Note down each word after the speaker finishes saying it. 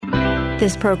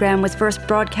This program was first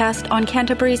broadcast on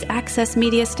Canterbury's access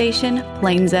media station,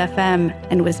 Plains FM,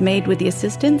 and was made with the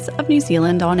assistance of New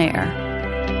Zealand On Air.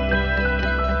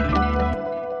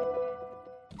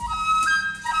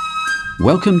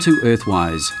 Welcome to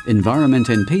Earthwise, Environment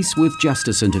and Peace with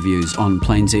Justice interviews on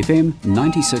Plains FM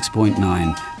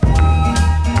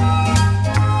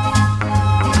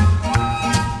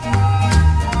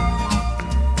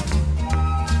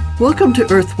 96.9. Welcome to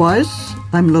Earthwise.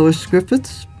 I'm Lois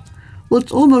Griffiths. Well,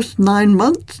 it's almost 9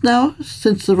 months now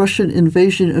since the Russian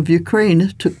invasion of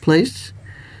Ukraine took place.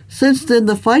 Since then,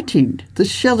 the fighting, the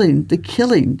shelling, the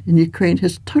killing in Ukraine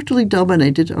has totally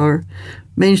dominated our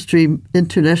mainstream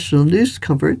international news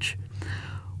coverage.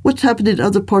 What's happened in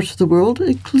other parts of the world,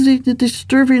 including the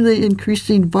disturbingly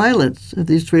increasing violence of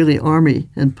the Israeli army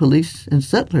and police and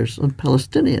settlers on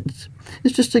Palestinians,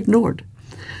 is just ignored.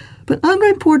 But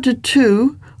unreported,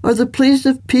 too, are the pleas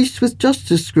of peace with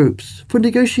justice groups for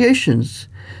negotiations,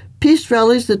 peace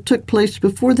rallies that took place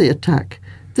before the attack.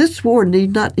 This war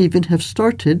need not even have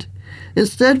started.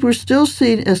 Instead, we're still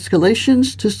seeing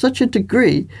escalations to such a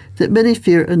degree that many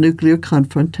fear a nuclear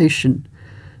confrontation.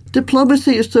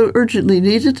 Diplomacy is so urgently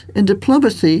needed, and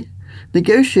diplomacy,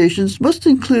 negotiations, must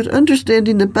include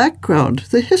understanding the background,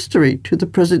 the history to the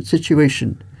present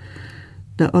situation.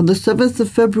 Now, on the 7th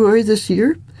of February this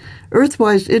year,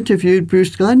 Earthwise interviewed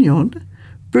Bruce Gagnon.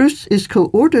 Bruce is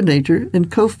coordinator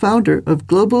and co-founder of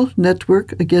Global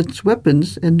Network Against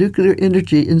Weapons and Nuclear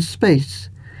Energy in Space.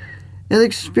 An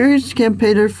experienced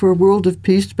campaigner for a world of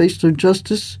peace based on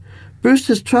justice, Bruce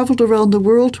has traveled around the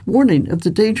world warning of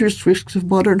the dangerous risks of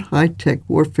modern high-tech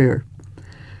warfare.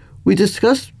 We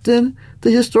discussed then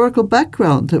the historical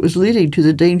background that was leading to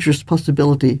the dangerous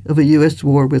possibility of a U.S.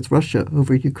 war with Russia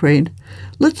over Ukraine.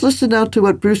 Let's listen now to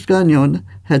what Bruce Gagnon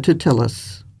had to tell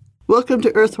us. Welcome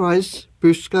to Earthwise,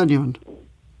 Bruce Gagnon.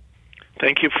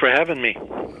 Thank you for having me.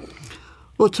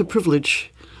 Well, it's a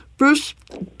privilege. Bruce,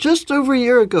 just over a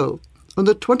year ago, on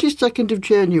the 22nd of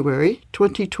January,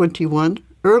 2021,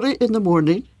 early in the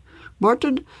morning,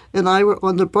 Martin and I were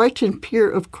on the Brighton Pier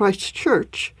of Christ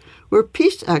Church, where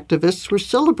peace activists were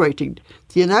celebrating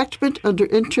the enactment under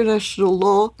international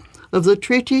law of the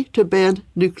treaty to ban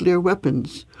nuclear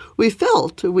weapons. We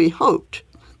felt, we hoped,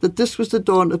 that this was the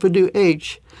dawn of a new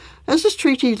age. Has this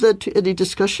treaty led to any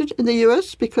discussion in the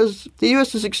U.S.? Because the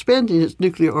U.S. is expanding its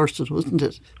nuclear arsenal, isn't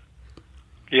it?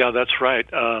 Yeah, that's right.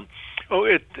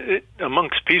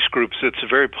 Amongst peace groups, it's a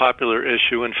very popular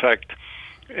issue. In fact,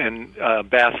 in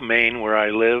Bath, Maine, where I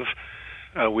live,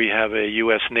 we have a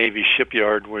U.S. Navy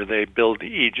shipyard where they build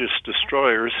Aegis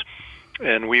destroyers,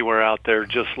 and we were out there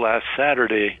just last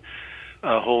Saturday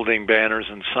holding banners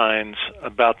and signs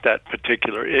about that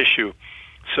particular issue.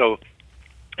 So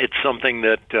it's something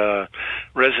that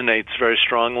resonates very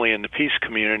strongly in the peace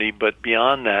community, but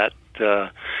beyond that,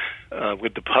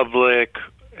 with the public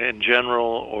in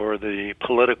general or the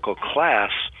political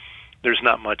class, there's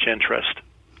not much interest.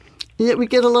 Yet we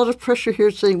get a lot of pressure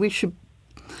here saying we should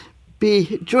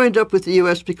be joined up with the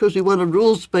U.S. because we want a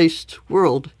rules-based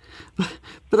world.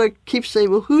 But I keep saying,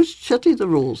 well, who's setting the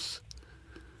rules?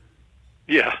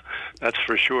 Yeah, that's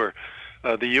for sure.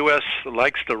 The U.S.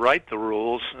 likes to write the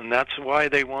rules, and that's why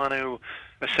they want to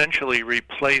essentially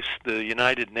replace the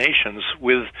United Nations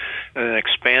with an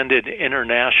expanded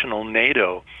international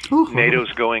NATO. Uh-huh.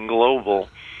 NATO's going global,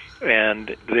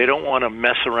 and they don't want to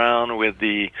mess around with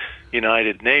the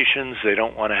United Nations. They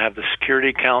don't want to have the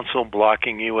Security Council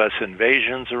blocking U.S.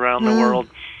 invasions around the world.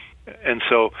 And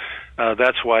so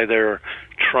that's why they're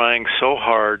trying so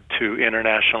hard to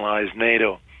internationalize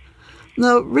NATO.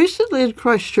 Now, recently in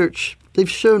Christchurch, they've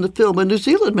shown a film, a New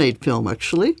Zealand-made film,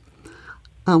 actually.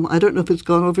 I don't know if it's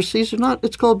gone overseas or not.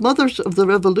 It's called Mothers of the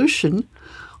Revolution,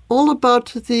 all about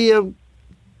the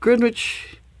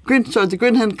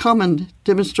Grinham Common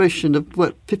demonstration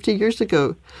of, 50 years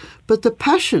ago. But the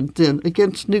passion then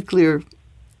against nuclear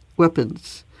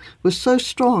weapons was so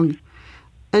strong.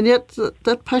 And yet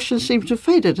that passion seems to have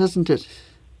faded, hasn't it?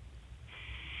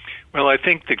 Well, I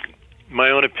think my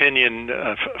own opinion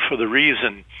for the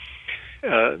reason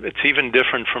it's even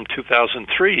different from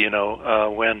 2003,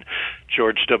 when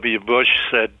George W. Bush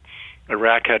said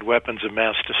Iraq had weapons of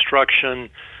mass destruction.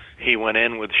 He went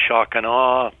in with shock and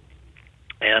awe.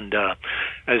 And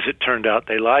as it turned out,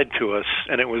 they lied to us.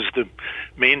 And it was the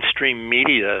mainstream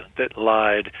media that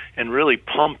lied and really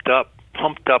pumped up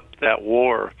that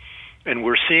war. And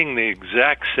we're seeing the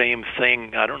exact same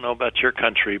thing. I don't know about your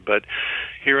country, but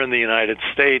here in the United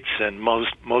States and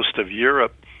most of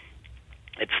Europe,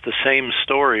 it's the same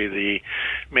story. The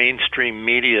mainstream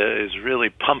media is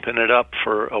really pumping it up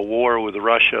for a war with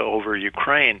Russia over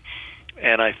Ukraine.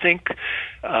 And I think,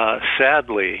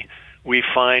 sadly, we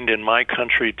find in my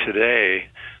country today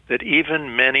that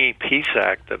even many peace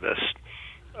activists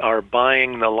are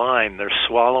buying the line. They're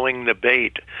swallowing the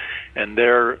bait, and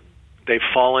they've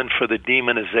fallen for the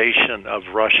demonization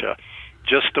of Russia,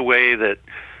 just the way that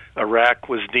Iraq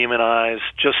was demonized,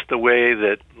 just the way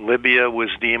that Libya was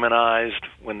demonized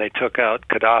when they took out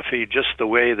Gaddafi, just the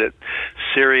way that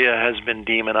Syria has been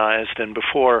demonized, and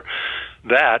before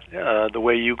that, the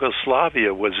way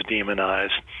Yugoslavia was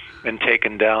demonized and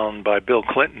taken down by Bill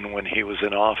Clinton when he was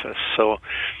in office. So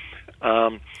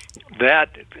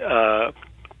that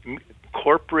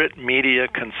corporate media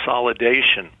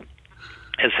consolidation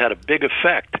has had a big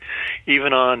effect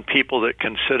even on people that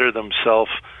consider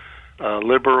themselves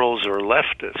liberals or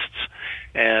leftists.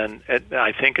 And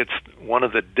I think it's one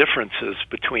of the differences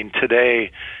between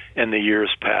today and the years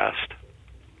past.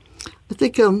 I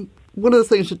think one of the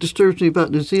things that disturbs me about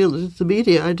New Zealand is the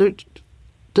media. I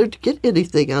don't get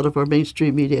anything out of our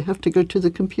mainstream media. I have to go to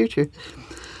the computer.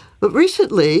 But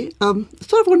recently, I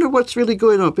sort of wonder what's really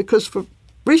going on, because for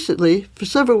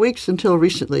several weeks until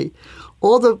recently,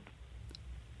 all the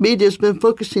media has been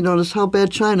focusing on is how bad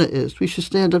China is. We should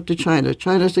stand up to China.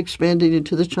 China's expanding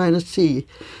into the China Sea.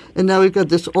 And now we've got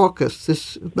this AUKUS,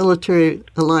 this military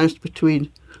alliance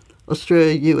between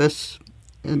Australia, U.S.,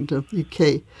 and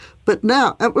UK. But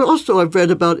now, also I've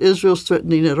read about Israel's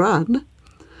threatening Iran.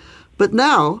 But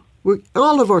now,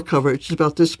 all of our coverage is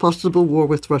about this possible war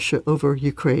with Russia over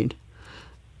Ukraine.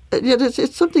 And yet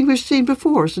it's something we've seen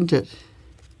before, isn't it?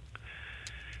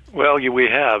 Well, we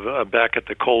have, back at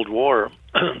the Cold War.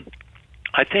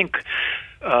 I think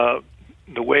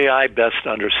the way I best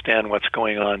understand what's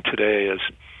going on today is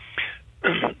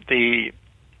the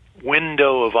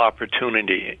window of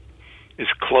opportunity is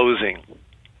closing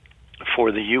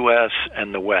for the U.S.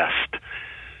 and the West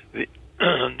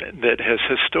that has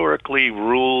historically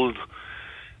ruled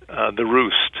the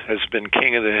roost, has been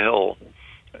king of the hill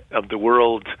of the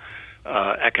world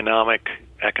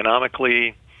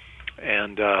economically.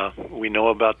 And we know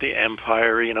about the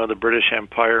empire, the British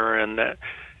Empire and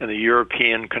the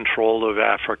European control of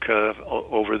Africa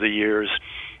over the years.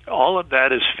 All of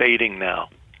that is fading now.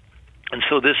 And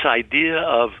so this idea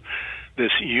of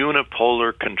this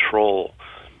unipolar control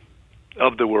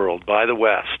of the world by the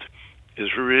West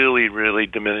is really, really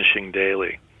diminishing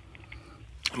daily.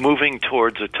 Moving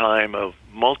towards a time of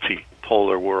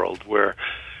multipolar world where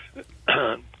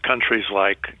countries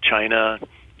like China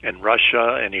and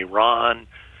Russia and Iran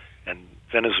and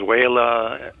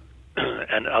Venezuela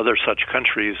and other such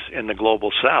countries in the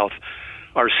global south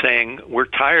are saying we're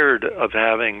tired of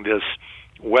having this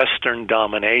Western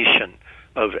domination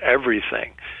of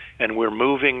everything, and we're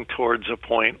moving towards a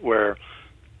point where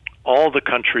all the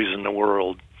countries in the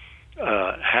world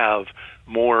have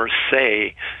more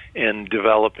say in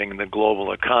developing the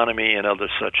global economy and other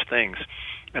such things.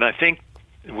 And I think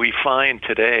we find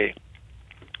today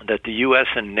that the U.S.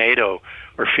 and NATO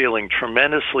are feeling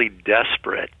tremendously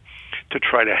desperate to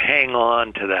try to hang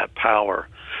on to that power.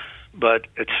 But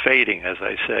it's fading, as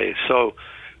I say. So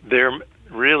they're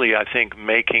really, I think,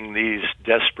 making these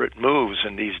desperate moves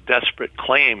and these desperate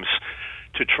claims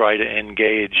to try to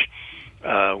engage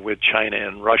with China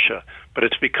and Russia. But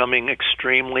it's becoming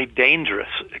extremely dangerous,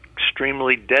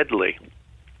 extremely deadly,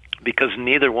 because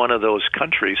neither one of those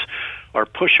countries are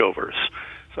pushovers.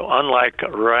 So unlike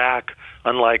Iraq,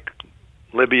 unlike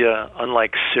Libya,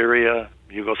 unlike Syria,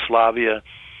 Yugoslavia,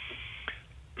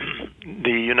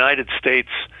 the United States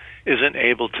isn't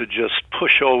able to just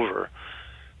push over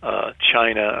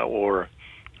China or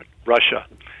Russia.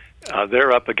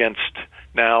 They're up against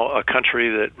now a country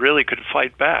that really could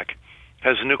fight back,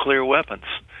 has nuclear weapons.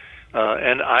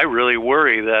 And I really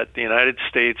worry that the United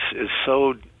States is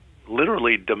so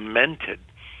literally demented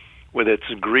with its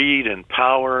greed and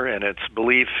power and its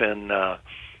belief in that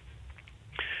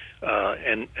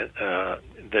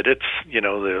it's,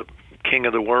 the king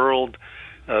of the world,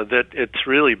 that it's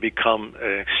really become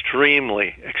an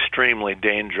extremely, extremely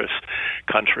dangerous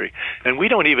country. And we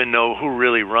don't even know who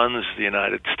really runs the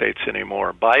United States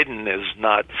anymore. Biden is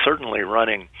not certainly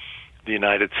running the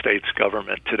United States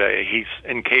government today. He's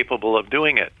incapable of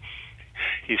doing it.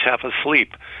 He's half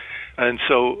asleep. And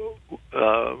so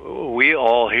we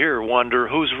all here wonder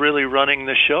who's really running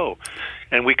the show.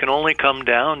 And we can only come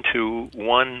down to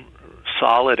one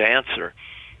solid answer,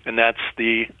 and that's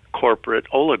the corporate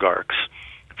oligarchs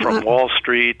from Wall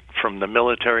Street, from the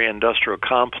military-industrial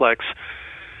complex.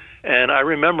 And I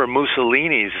remember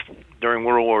Mussolini's, during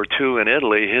World War II in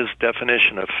Italy, his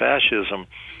definition of fascism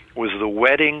was the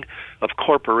wedding of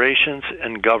corporations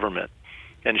and government.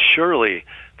 And surely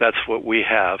that's what we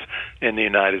have in the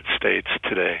United States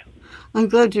today. I'm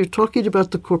glad you're talking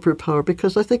about the corporate power,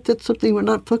 because I think that's something we're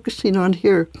not focusing on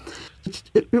here.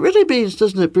 It really means,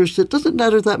 doesn't it, Bruce, it doesn't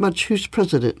matter that much who's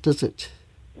president, does it?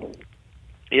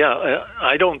 Yeah,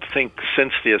 I don't think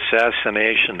since the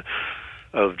assassination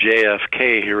of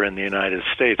JFK here in the United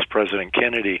States, President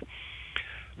Kennedy,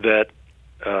 that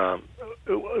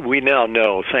we now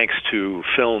know, thanks to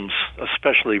films,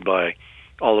 especially by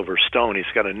Oliver Stone, he's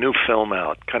got a new film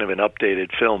out, kind of an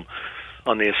updated film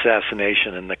on the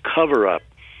assassination and the cover-up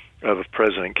of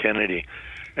President Kennedy.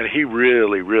 And he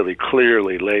really, really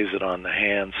clearly lays it on the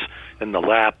hands in the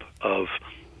lap of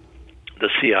the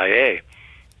CIA,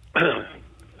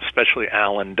 especially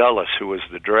Alan Dulles, who was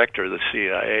the director of the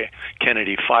CIA.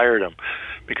 Kennedy fired him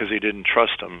because he didn't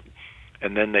trust him,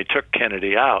 and then they took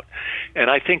Kennedy out.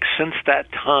 And I think since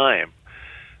that time,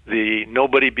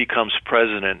 nobody becomes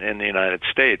president in the United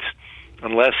States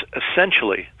unless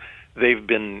essentially they've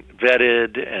been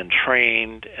vetted and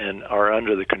trained and are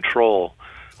under the control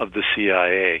of the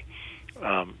CIA.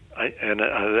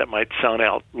 That might sound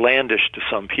outlandish to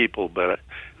some people, but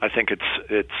I think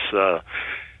it's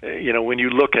when you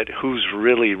look at who's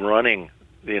really running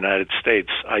the United States,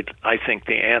 I think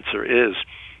the answer is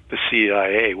the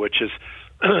CIA, which is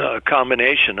a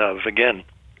combination of, again,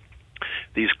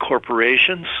 these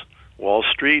corporations, Wall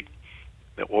Street,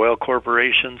 the oil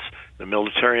corporations, the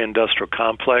military-industrial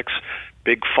complex,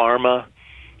 big pharma,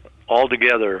 all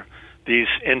together, these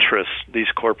interests, these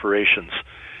corporations.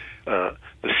 The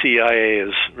CIA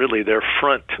is really their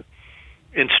front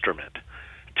instrument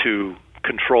to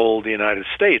control the United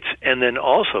States and then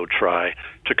also try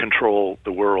to control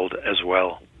the world as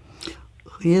well.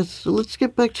 Yes, so let's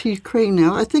get back to Ukraine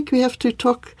now. I think we have to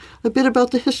talk a bit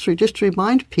about the history, just to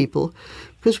remind people,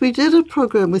 because we did a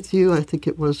program with you, I think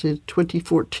it was in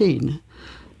 2014,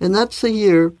 and that's the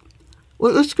year.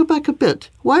 Well, let's go back a bit.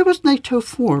 Why was NATO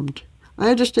formed? I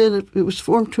understand it was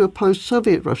formed to oppose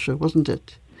Soviet Russia, wasn't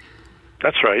it?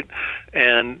 That's right.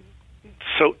 And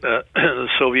so the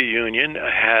Soviet Union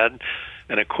had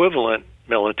an equivalent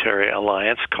military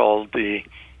alliance called the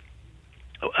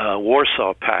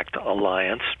Warsaw Pact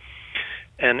Alliance.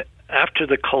 And after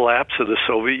the collapse of the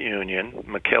Soviet Union,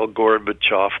 Mikhail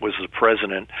Gorbachev was the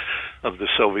president of the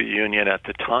Soviet Union at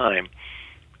the time.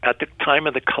 At the time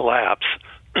of the collapse,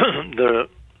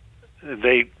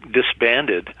 they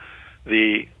disbanded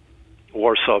the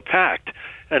Warsaw Pact,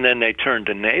 and then they turned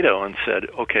to NATO and said,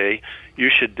 okay, you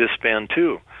should disband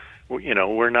too.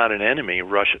 We're not an enemy.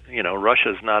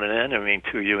 Russia's not an enemy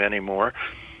to you anymore,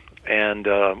 and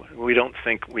we don't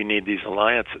think we need these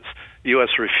alliances. The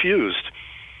U.S. refused,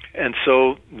 and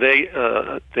so they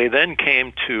then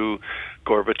came to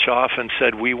Gorbachev and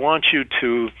said, we want you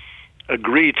to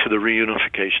agree to the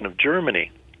reunification of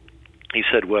Germany. He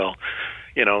said, well,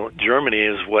 Germany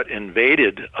is what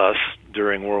invaded us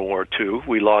during World War II.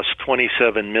 We lost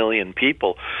 27 million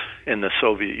people in the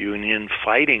Soviet Union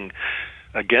fighting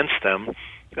against them.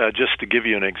 Just to give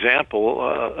you an example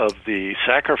of the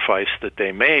sacrifice that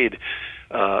they made,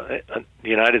 the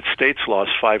United States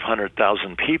lost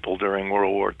 500,000 people during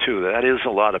World War II. That is a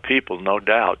lot of people, no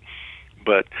doubt.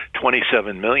 But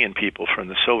 27 million people from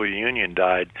the Soviet Union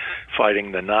died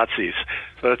fighting the Nazis.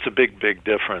 So that's a big, big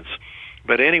difference.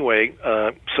 But anyway,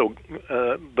 Gorbachev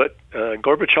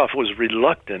was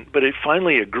reluctant, but he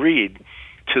finally agreed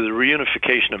to the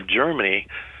reunification of Germany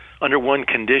under one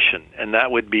condition, and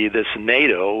that would be this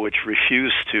NATO, which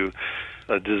refused to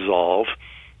dissolve,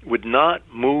 would not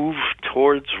move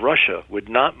towards Russia, would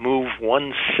not move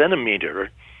 1 centimeter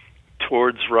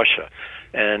towards Russia.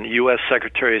 And U.S.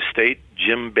 Secretary of State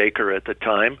Jim Baker at the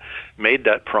time made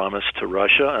that promise to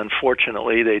Russia.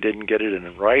 Unfortunately, they didn't get it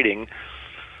in writing.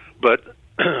 But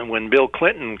when Bill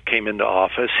Clinton came into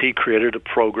office, he created a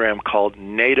program called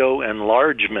NATO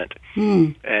Enlargement.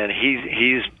 And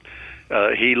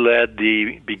he led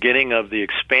the beginning of the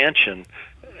expansion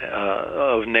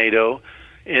of NATO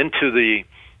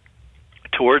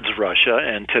towards Russia,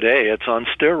 and today it's on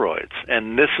steroids.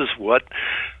 And this is what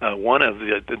one of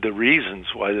the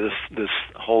reasons why this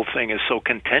whole thing is so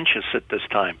contentious at this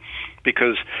time,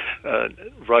 because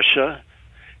Russia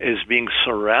is being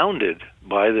surrounded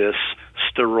by this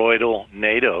steroidal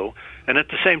NATO, and at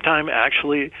the same time,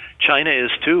 actually, China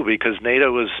is too, because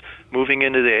NATO is moving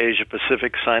into the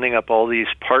Asia-Pacific, signing up all these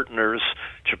partners,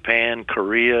 Japan,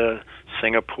 Korea,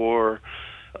 Singapore,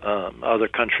 other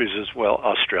countries as well,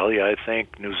 Australia, I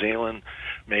think, New Zealand,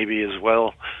 maybe as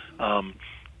well.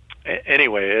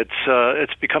 Anyway,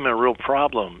 it's becoming a real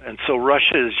problem, and so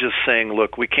Russia is just saying,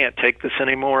 look, we can't take this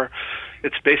anymore.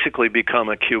 It's basically become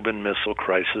a Cuban Missile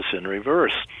Crisis in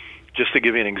reverse. Just to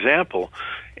give you an example,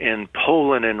 in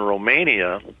Poland and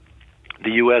Romania,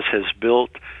 the U.S. has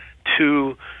built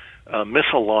 2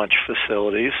 missile launch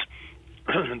facilities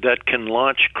that can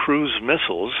launch cruise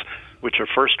missiles, which are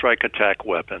first strike attack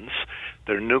weapons.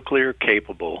 They're nuclear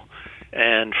capable,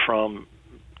 and from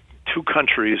 2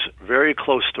 countries very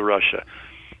close to Russia,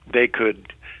 they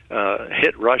could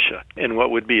hit Russia in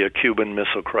what would be a Cuban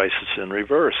Missile Crisis in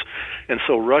reverse. And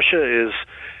so Russia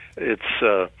its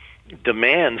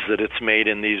demands that it's made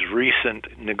in these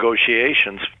recent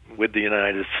negotiations with the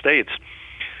United States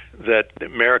that the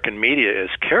American media is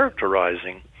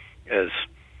characterizing as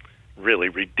really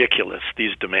ridiculous.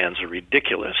 These demands are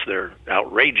ridiculous. They're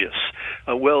outrageous.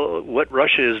 Well, what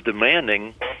Russia is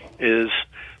demanding is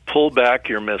pull back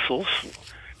your missiles,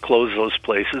 close those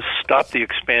places, stop the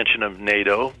expansion of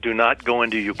NATO, do not go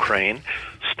into Ukraine,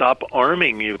 stop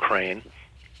arming Ukraine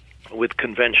with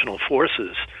conventional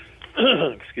forces,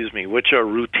 excuse me, which are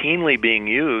routinely being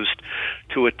used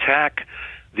to attack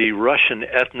the Russian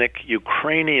ethnic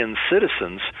Ukrainian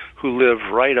citizens who live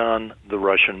right on the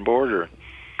Russian border.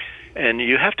 And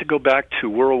you have to go back to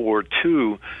World War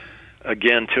II,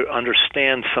 again, to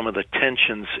understand some of the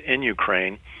tensions in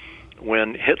Ukraine.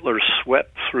 When Hitler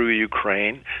swept through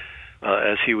Ukraine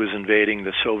as he was invading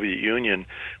the Soviet Union,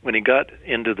 when he got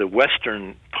into the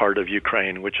western part of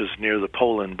Ukraine, which is near the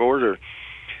Poland border,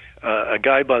 a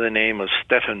guy by the name of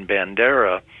Stefan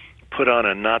Bandera put on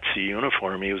a Nazi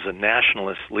uniform. He was a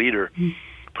nationalist leader,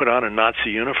 put on a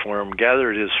Nazi uniform,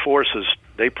 gathered his forces,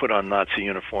 they put on Nazi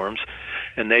uniforms,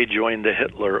 and they joined the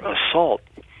Hitler assault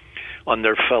on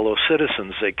their fellow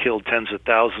citizens. They killed tens of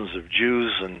thousands of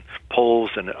Jews and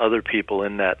Poles and other people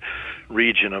in that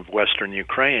region of western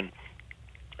Ukraine.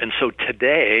 And so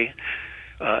today,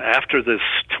 after this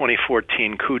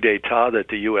 2014 coup d'etat that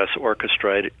the U.S.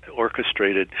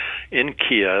 orchestrated in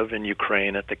Kiev, in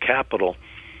Ukraine, at the capital,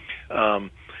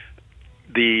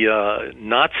 the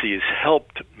Nazis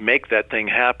helped make that thing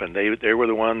happen. They were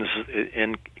the ones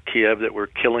in Kiev that were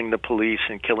killing the police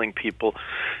and killing people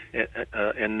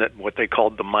in what they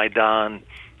called the Maidan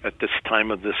at this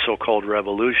time of this so-called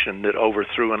revolution that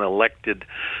overthrew an elected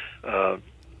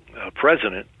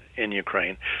president in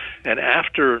Ukraine. And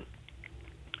after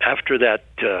that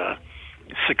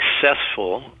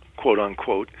successful,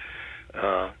 quote-unquote,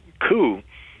 coup,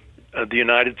 the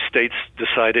United States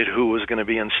decided who was going to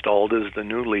be installed as the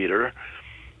new leader.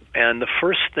 And the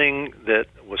first thing that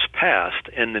was passed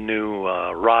in the new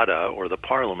Rada, or the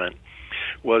parliament,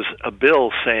 was a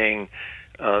bill saying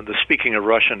the speaking of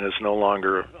Russian is no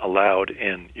longer allowed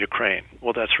in Ukraine.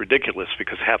 Well, that's ridiculous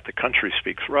because half the country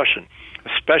speaks Russian,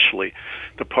 especially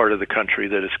the part of the country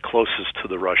that is closest to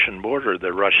the Russian border,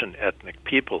 the Russian ethnic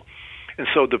people. And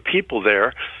so the people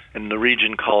there in the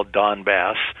region called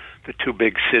Donbass, the 2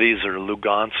 big cities are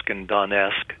Lugansk and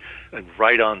Donetsk, and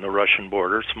right on the Russian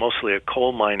border. It's mostly a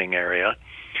coal mining area.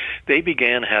 They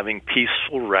began having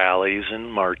peaceful rallies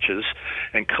and marches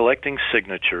and collecting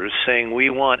signatures saying we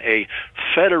want a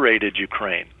federated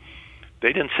Ukraine.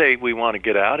 They didn't say we want to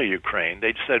get out of Ukraine.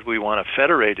 They said we want a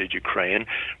federated Ukraine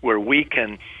where we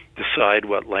can decide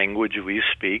what language we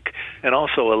speak and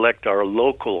also elect our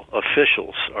local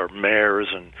officials, our mayors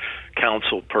and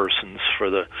council persons for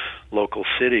the local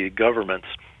city governments.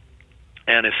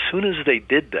 And as soon as they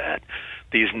did that,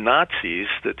 these Nazis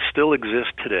that still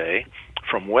exist today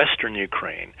from western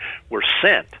Ukraine were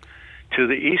sent to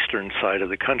the eastern side of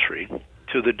the country,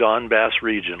 to the Donbass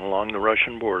region along the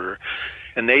Russian border,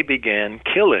 and they began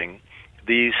killing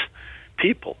these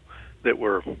people that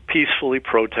were peacefully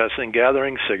protesting,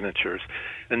 gathering signatures.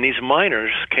 And these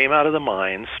miners came out of the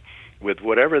mines with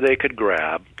whatever they could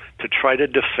grab to try to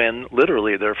defend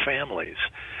literally their families.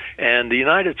 And the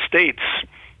United States,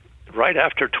 right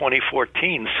after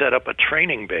 2014, set up a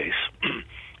training base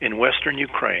in western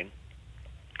Ukraine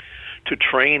to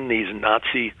train these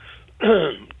Nazi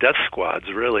death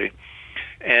squads, really.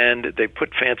 And they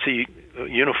put fancy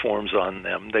uniforms on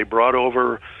them. They brought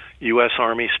over U.S.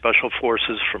 Army Special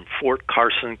Forces from Fort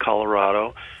Carson,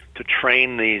 Colorado, to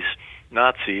train these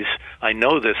Nazis. I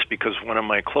know this because one of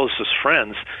my closest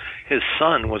friends, his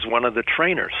son was one of the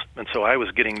trainers, and so I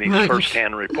was getting these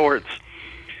first-hand reports.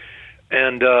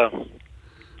 And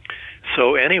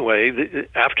so anyway,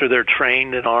 after they're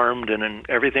trained and armed and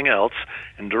everything else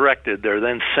and directed, they're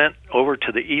then sent over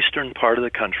to the eastern part of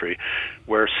the country,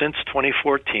 where since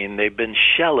 2014 they've been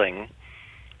shelling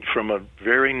from a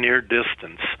very near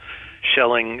distance,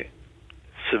 shelling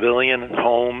civilian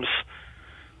homes,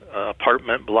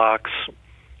 apartment blocks,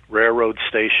 railroad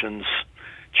stations,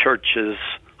 churches,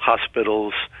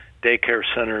 hospitals, daycare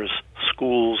centers,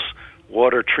 schools,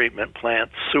 water treatment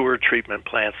plants, sewer treatment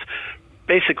plants,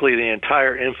 basically the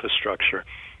entire infrastructure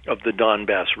of the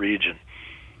Donbass region.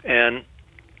 And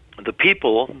the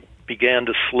people, began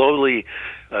to slowly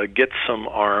get some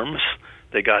arms.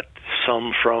 They got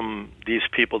some from these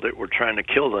people that were trying to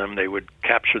kill them. They would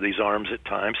capture these arms at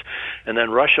times. And then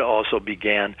Russia also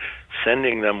began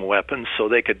sending them weapons so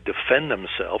they could defend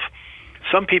themselves.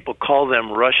 Some people call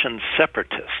them Russian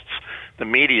separatists. The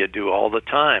media do all the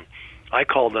time. I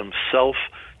call them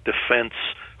self-defense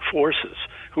forces,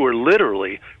 who are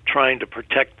literally trying to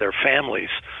protect their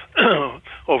families.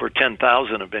 Over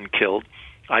 10,000 have been killed.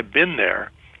 I've been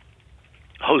there,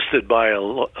 hosted by a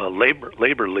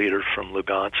labor leader from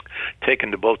Lugansk,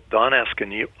 taken to both Donetsk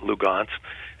and Lugansk,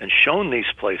 and shown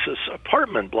these places,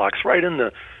 apartment blocks right in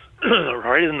the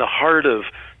right in the heart of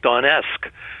Donetsk.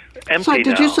 Empty so did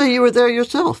now. You say you were there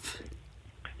yourself?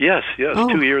 Yes, Oh.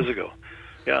 2 years ago.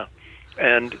 Yeah.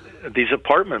 And these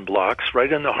apartment blocks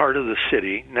right in the heart of the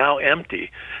city, now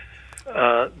empty,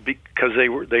 because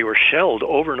they were shelled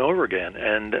over and over again,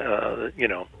 and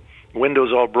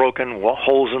windows all broken,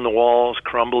 holes in the walls,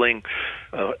 crumbling,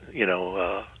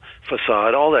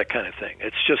 facade, all that kind of thing.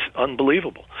 It's just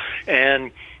unbelievable.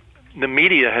 And the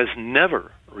media has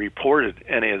never reported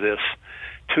any of this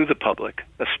to the public,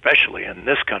 especially in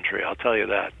this country, I'll tell you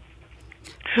that.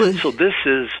 Well, So this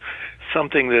is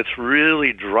something that's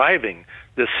really driving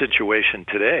this situation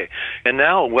today. And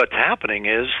now what's happening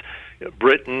is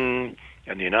Britain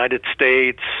and the United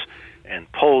States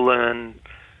and Poland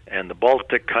and the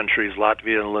Baltic countries,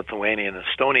 Latvia and Lithuania and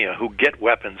Estonia, who get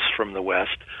weapons from the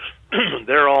West,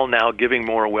 they're all now giving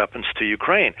more weapons to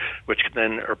Ukraine, which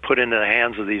then are put into the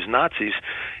hands of these Nazis,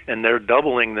 and they're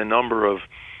doubling the number of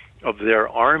their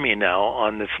army now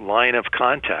on this line of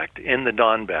contact in the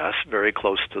Donbass, very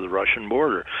close to the Russian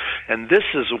border. And this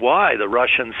is why the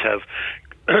Russians have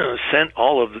sent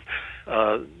all of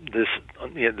this,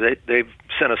 they've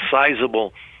sent a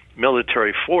sizable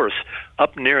military force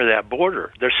up near that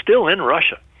border. They're still in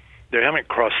Russia. They haven't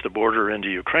crossed the border into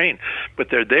Ukraine, but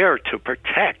they're there to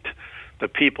protect the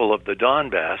people of the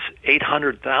Donbass.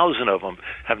 800,000 of them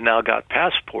have now got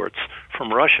passports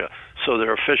from Russia, so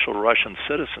they're official Russian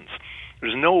citizens.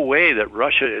 There's no way that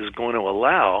Russia is going to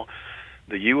allow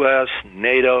the U.S.,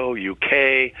 NATO,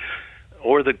 UK,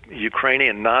 or the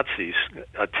Ukrainian Nazis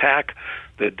attack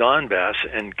the Donbass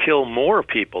and kill more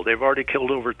people. They've already killed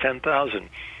over 10,000.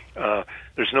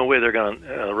 There's no way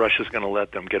Russia's going to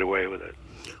let them get away with it.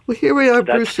 Well, here we are,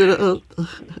 Bruce, at a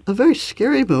very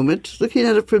scary moment. Looking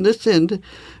at it from this end,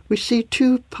 we see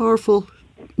two powerful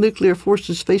nuclear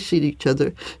forces facing each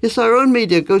other. Yes, our own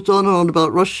media goes on and on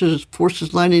about Russia's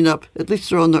forces lining up, at least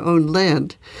they're on their own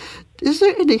land. Is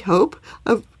there any hope?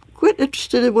 I'm quite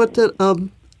interested in what the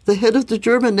head of the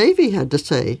German Navy had to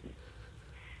say.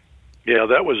 Yeah,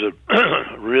 that was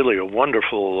really a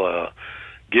wonderful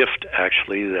gift,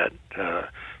 actually, that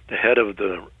the head of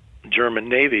the German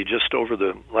Navy just over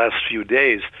the last few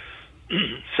days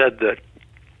said that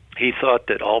he thought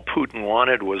that all Putin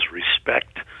wanted was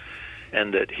respect,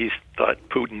 and that he thought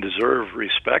Putin deserved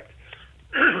respect.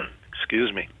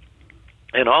 Excuse me.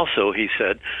 And also he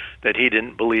said that he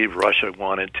didn't believe Russia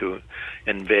wanted to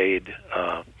invade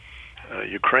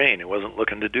Ukraine. He wasn't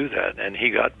looking to do that, and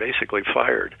he got basically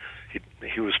fired.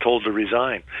 He was told to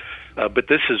resign. But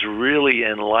this has really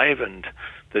enlivened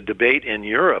the debate in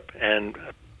Europe, and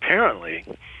apparently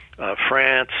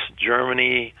France,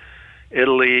 Germany,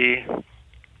 Italy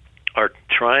are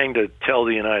trying to tell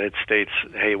the United States,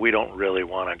 hey, we don't really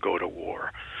want to go to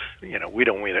war. We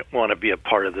don't want to be a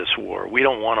part of this war. We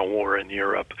don't want a war in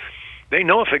Europe. They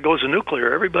know if it goes to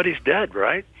nuclear, everybody's dead,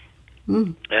 right?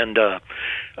 Mm. And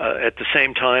at the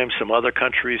same time, some other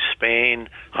countries, Spain,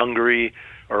 Hungary,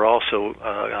 are also,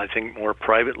 I think, more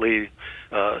privately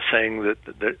saying that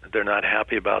they're not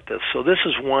happy about this. So this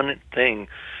is one thing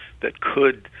that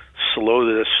could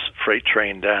slow this freight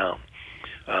train down.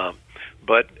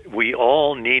 But we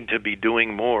all need to be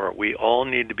doing more. We all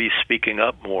need to be speaking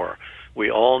up more.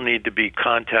 We all need to be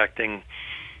contacting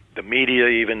the media,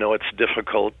 even though it's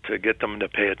difficult to get them to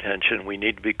pay attention. We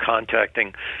need to be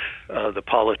contacting the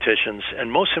politicians.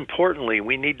 And most importantly,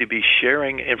 we need to be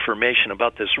sharing information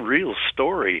about this real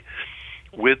story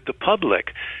with the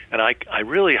public. And I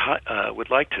really would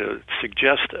like to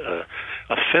suggest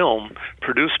a film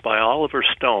produced by Oliver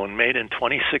Stone, made in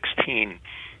 2016,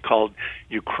 called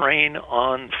Ukraine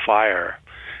on Fire.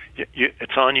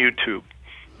 It's on YouTube.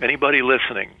 Anybody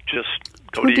listening, just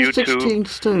go to YouTube. 2016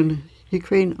 Stone,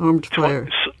 Ukraine Armed Fire.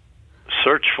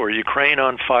 Search for Ukraine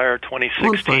on Fire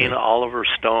 2016, Oliver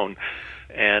Stone.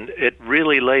 And it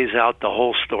really lays out the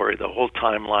whole story, the whole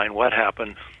timeline, what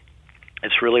happened.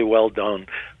 It's really well done.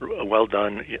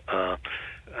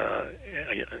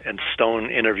 And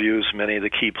Stone interviews many of the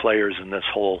key players in this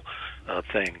whole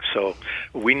thing. So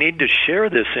we need to share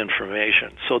this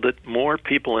information so that more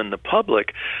people in the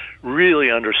public really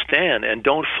understand and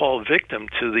don't fall victim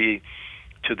to the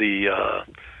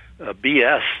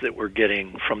BS that we're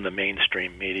getting from the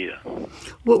mainstream media.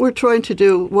 What we're trying to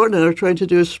do, Warren and I are trying to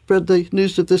do, is spread the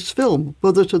news of this film,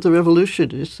 Mothers of the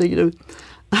Revolution. Is say,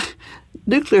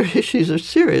 nuclear issues are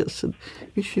serious, and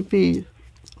we should be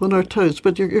on our toes.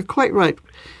 But you're quite right.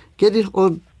 Getting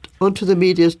onto the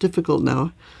media is difficult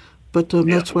now, but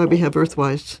that's why we have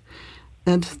Earthwise.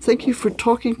 And thank you for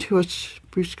talking to us,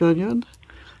 Bruce Gagnon.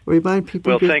 Remind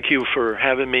people. Well, thank you for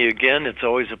having me again. It's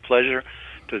always a pleasure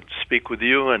to speak with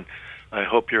you, and I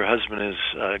hope your husband is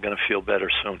going to feel better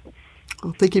soon.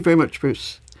 Well, thank you very much,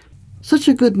 Bruce. Such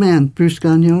a good man, Bruce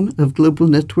Gagnon of Global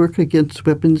Network Against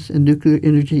Weapons and Nuclear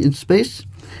Energy in Space.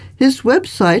 His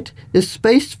website is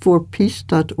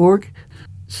spaceforpeace.org,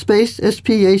 space,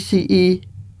 S-P-A-C-E,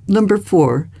 number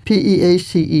 4,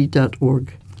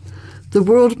 P-E-A-C-E.org. The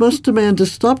world must demand a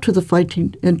stop to the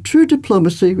fighting, and true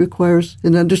diplomacy requires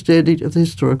an understanding of the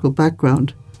historical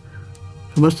background.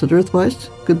 From us at Earthwise,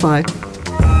 goodbye.